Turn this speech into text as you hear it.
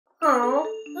Aw,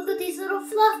 look at these little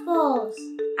fluff balls.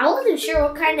 I wasn't sure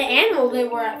what kind of animal they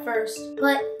were at first,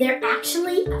 but they're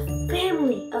actually a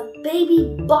family of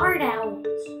baby barred owls.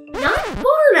 Not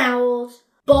barn owls,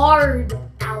 barred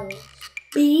owls.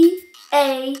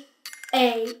 B-A-R-R-E-D.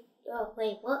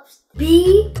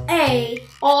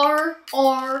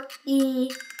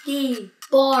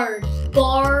 Barred.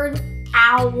 Barred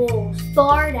owls.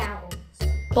 Barred owls.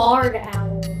 Barred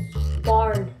owls.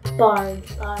 Barred.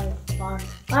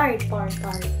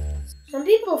 Some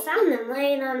people found them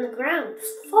laying on the ground,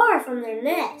 far from their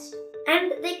nest.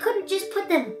 And they couldn't just put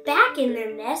them back in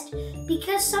their nest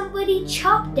because somebody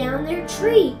chopped down their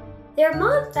tree. Their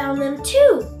mom found them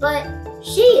too, but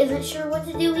she isn't sure what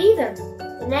to do either.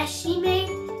 The nest she made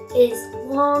is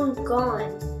long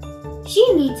gone.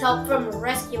 She needs help from a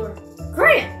rescuer,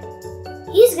 Grant.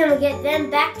 He's gonna get them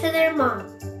back to their mom,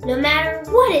 no matter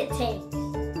what it takes.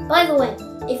 By the way,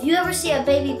 if you ever see a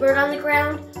baby bird on the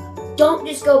ground, don't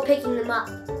just go picking them up.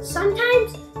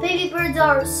 Sometimes baby birds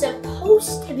are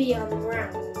supposed to be on the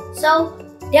ground. So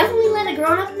definitely let a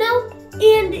grown-up know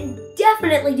and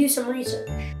definitely do some research.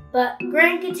 But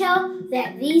Grant could tell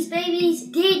that these babies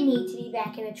did need to be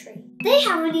back in a tree. They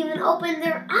haven't even opened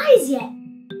their eyes yet.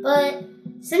 But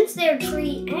since their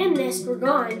tree and nest were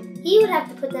gone, he would have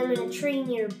to put them in a tree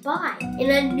nearby, in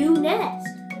a new nest.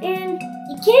 And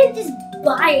you can't just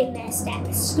buy a nest at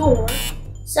the store.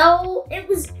 So it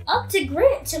was up to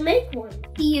Grant to make one.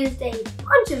 He used a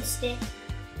bunch of sticks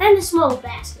and a small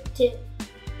basket too.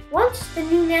 Once the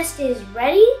new nest is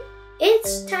ready,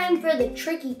 it's time for the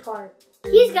tricky part.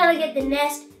 He's gotta get the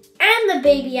nest and the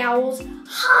baby owls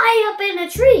high up in a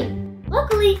tree.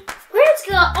 Luckily, Grant's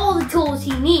got all the tools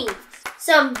he needs.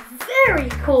 Some very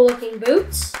cool looking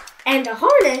boots, and a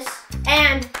harness,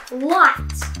 and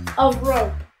lots of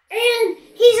rope. And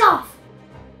he's off.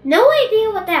 No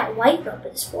idea what that white rope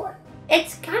is for.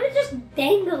 It's kind of just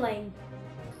dangling.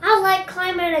 I like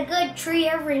climbing a good tree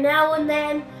every now and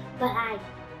then, but I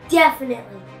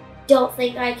definitely don't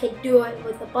think I could do it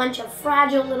with a bunch of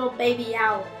fragile little baby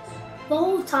owls. The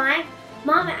whole time,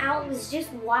 Mama Owl was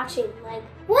just watching like,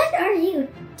 what are you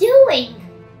doing?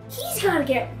 He's gotta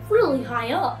get really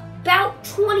high up, about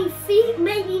 20 feet,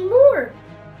 maybe more.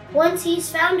 Once he's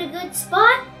found a good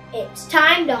spot, it's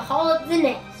time to haul up the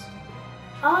nest.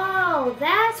 Oh,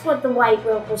 that's what the white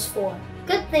rope was for.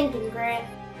 Good thinking, Grant.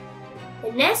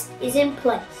 The nest is in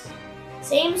place.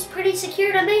 Seems pretty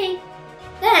secure to me.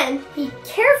 Then he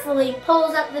carefully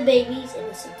pulls up the babies in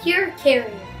a secure carrier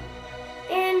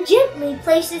and gently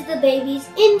places the babies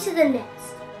into the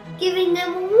nest, giving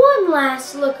them one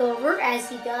last look over as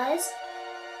he does.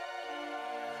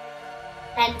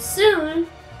 And soon,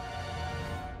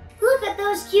 look at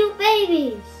those cute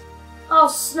babies, all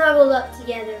snuggled up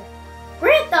together.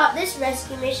 Grant thought this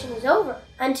rescue mission was over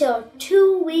until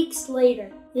 2 weeks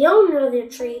later. The owner of the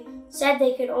tree said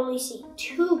they could only see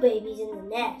 2 babies in the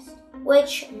nest,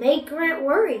 which made Grant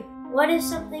worry. What if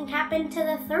something happened to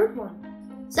the 3rd one?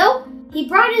 So he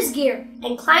brought his gear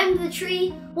and climbed the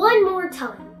tree one more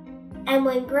time. And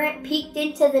when Grant peeked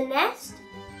into the nest,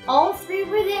 all 3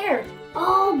 were there,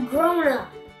 all grown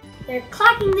up. They're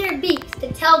clacking their beaks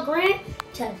to tell Grant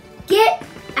to get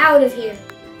out of here.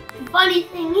 The funny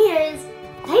thing is,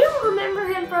 they don't remember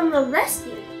him from the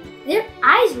rescue. Their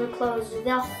eyes were closed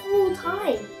the whole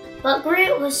time. But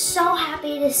Grant was so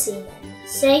happy to see them,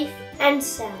 safe and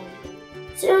sound.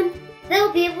 Soon,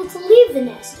 they'll be able to leave the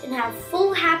nest and have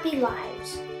full, happy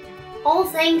lives. All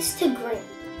thanks to Grant,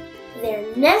 their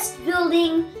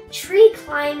nest-building,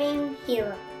 tree-climbing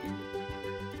hero.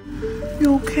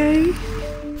 You okay?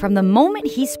 From the moment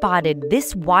he spotted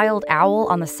this wild owl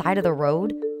on the side of the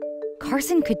road,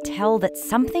 Carson could tell that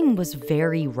something was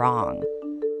very wrong.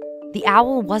 The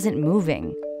owl wasn't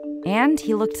moving, and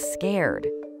he looked scared.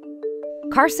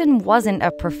 Carson wasn't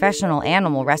a professional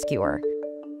animal rescuer,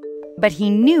 but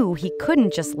he knew he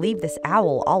couldn't just leave this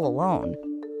owl all alone.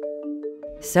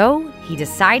 So he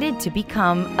decided to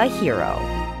become a hero.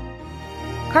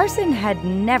 Carson had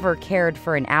never cared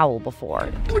for an owl before.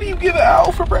 What do you give an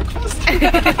owl for breakfast?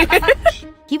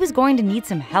 He was going to need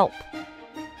some help.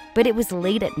 But it was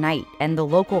late at night and the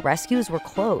local rescues were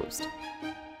closed.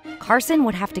 Carson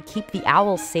would have to keep the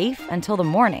owl safe until the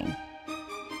morning.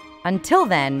 Until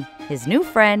then, his new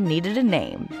friend needed a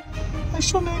name. I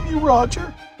shall name you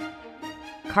Roger.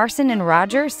 Carson and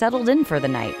Roger settled in for the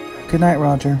night. Good night,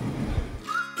 Roger.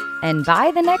 And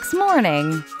by the next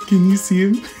morning... Can you see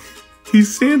him?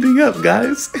 He's standing up,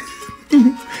 guys.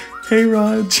 Hey,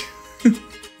 Raj.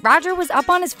 Roger was up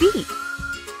on his feet.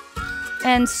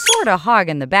 And sorta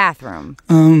hogging the bathroom.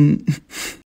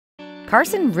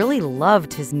 Carson really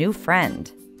loved his new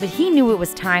friend. But he knew it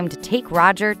was time to take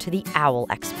Roger to the owl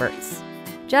experts.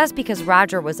 Just because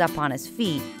Roger was up on his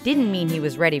feet didn't mean he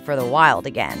was ready for the wild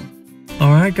again.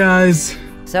 All right, guys.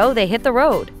 So they hit the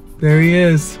road. There he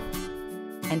is.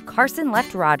 And Carson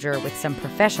left Roger with some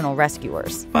professional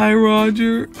rescuers. Bye,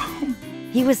 Roger.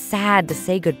 He was sad to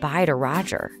say goodbye to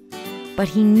Roger, but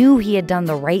he knew he had done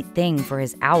the right thing for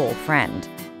his owl friend.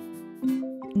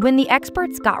 When the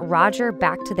experts got Roger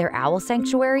back to their owl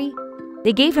sanctuary,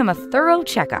 they gave him a thorough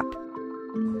checkup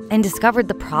and discovered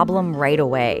the problem right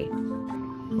away.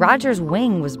 Roger's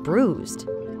wing was bruised.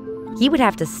 He would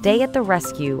have to stay at the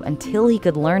rescue until he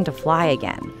could learn to fly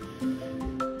again.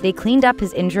 They cleaned up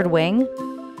his injured wing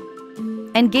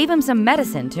and gave him some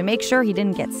medicine to make sure he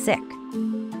didn't get sick.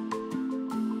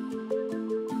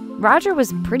 Roger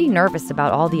was pretty nervous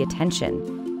about all the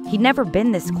attention. He'd never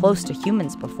been this close to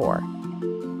humans before.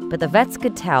 But the vets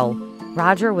could tell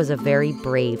Roger was a very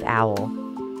brave owl.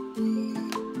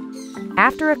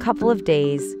 After a couple of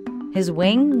days, his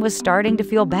wing was starting to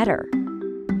feel better.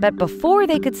 But before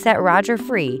they could set Roger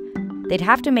free, they'd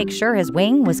have to make sure his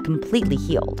wing was completely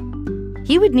healed.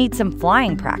 He would need some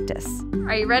flying practice.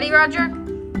 Are you ready, Roger?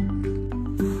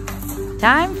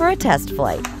 Time for a test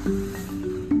flight.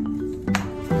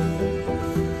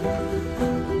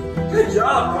 Good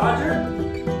job,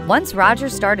 Roger! Once Roger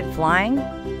started flying,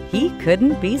 he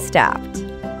couldn't be stopped.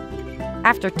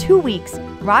 After 2 weeks,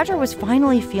 Roger was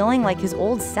finally feeling like his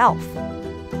old self.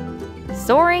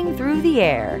 Soaring through the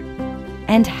air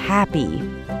and happy.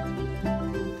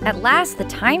 At last, the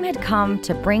time had come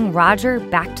to bring Roger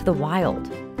back to the wild.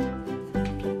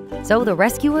 So the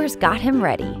rescuers got him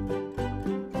ready.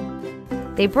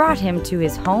 They brought him to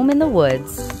his home in the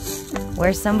woods,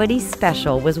 where somebody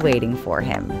special was waiting for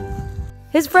him.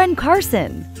 His friend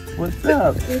Carson. What's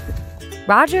up?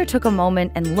 Roger took a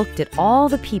moment and looked at all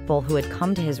the people who had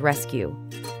come to his rescue.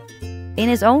 In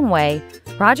his own way,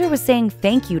 Roger was saying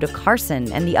thank you to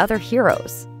Carson and the other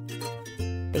heroes.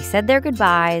 They said their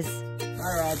goodbyes,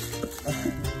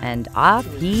 and off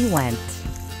he went.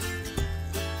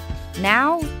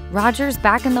 Now, Roger's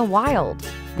back in the wild,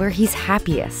 where he's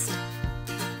happiest.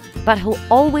 But he'll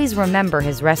always remember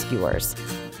his rescuers,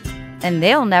 and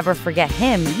they'll never forget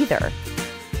him either.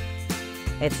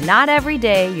 It's not every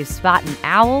day you spot an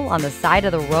owl on the side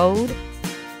of the road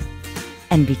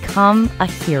and become a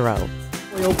hero.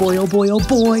 Boy, oh boy, oh boy, oh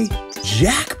boy.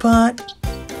 Jackpot.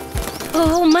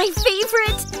 Oh, my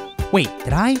favorite! Wait,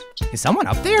 did I? Is someone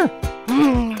up there?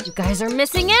 You guys are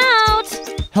missing out!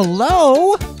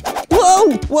 Hello?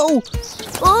 Whoa, whoa.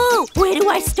 Oh, where do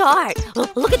I start?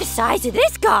 Look at the size of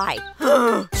this guy!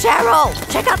 Cheryl,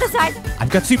 check out the size!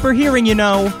 I've got super hearing, you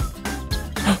know.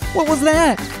 What was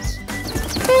that?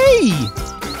 Hey!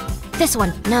 This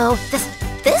one, no, this,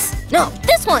 no,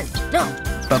 this one, no.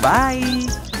 Bye-bye.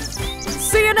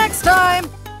 See you next time.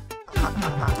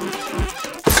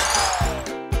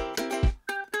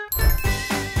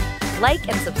 Like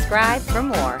and subscribe for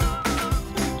more.